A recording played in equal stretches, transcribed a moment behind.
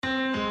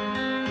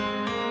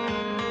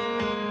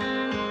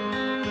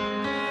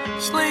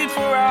Sleep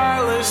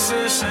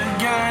paralysis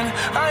again.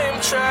 I am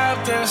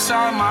trapped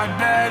inside my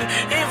bed.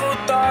 Evil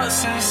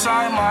thoughts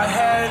inside my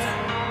head.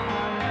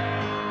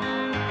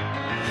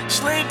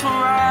 Sleep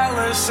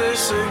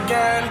paralysis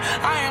again.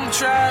 I am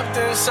trapped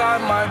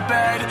inside my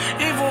bed.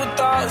 Evil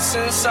thoughts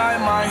inside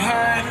my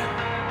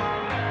head.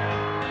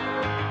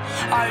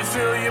 I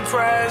feel your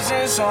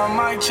presence on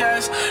my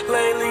chest.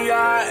 Lately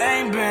I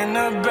ain't been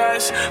the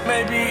best.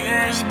 Maybe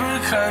it's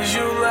because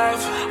you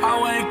left. I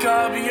wake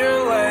up,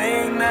 you're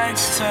laying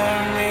next to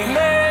me.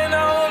 Man,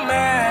 oh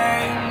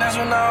man, that's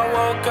when I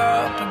woke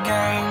up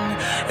again.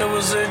 It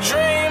was a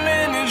dream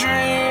in a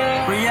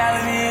dream.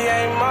 Reality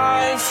ain't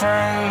my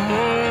friend.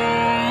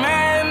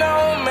 Man,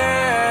 oh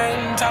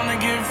man, time to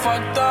get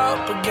fucked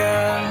up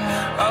again.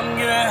 I'm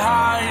getting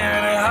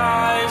higher than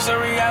high, so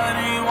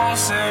reality won't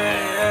set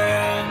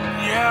in.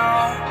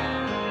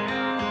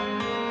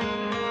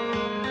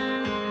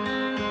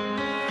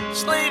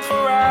 Sleep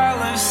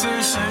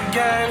paralysis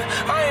again.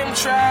 I am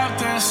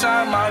trapped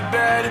inside my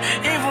bed.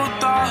 Evil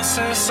thoughts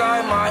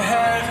inside my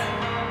head.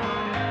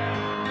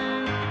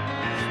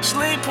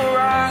 Sleep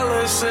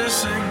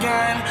paralysis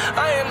again.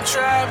 I am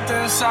trapped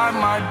inside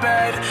my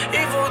bed.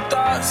 Evil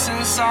thoughts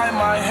inside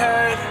my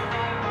head.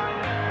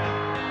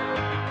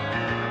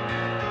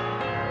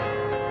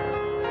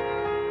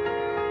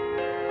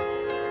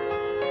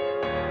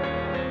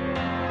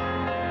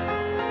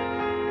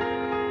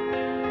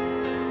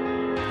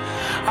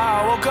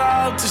 I woke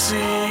up to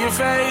see your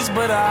face,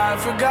 but I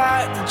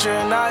forgot that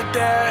you're not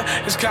there.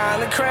 It's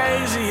kinda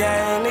crazy,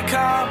 ain't it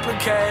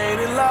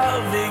complicated?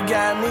 Love, it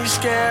got me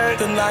scared.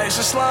 The nights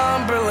are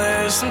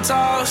slumberless, I'm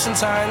tossing,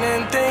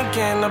 turning,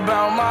 thinking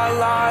about my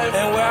life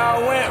and where I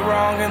went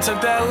wrong and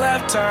took that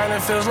left turn.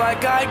 It feels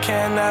like I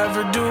can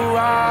never do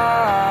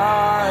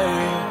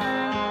right.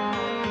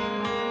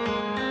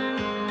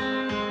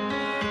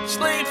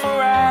 Sleep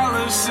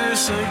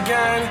paralysis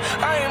again.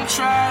 I am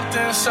trapped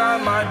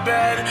inside my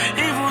bed.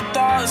 Evil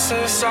thoughts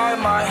inside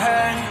my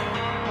head.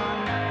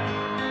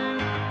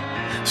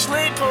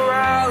 Sleep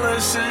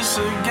paralysis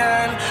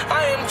again.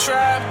 I am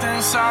trapped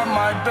inside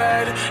my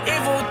bed.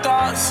 Evil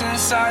thoughts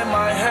inside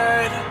my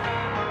head.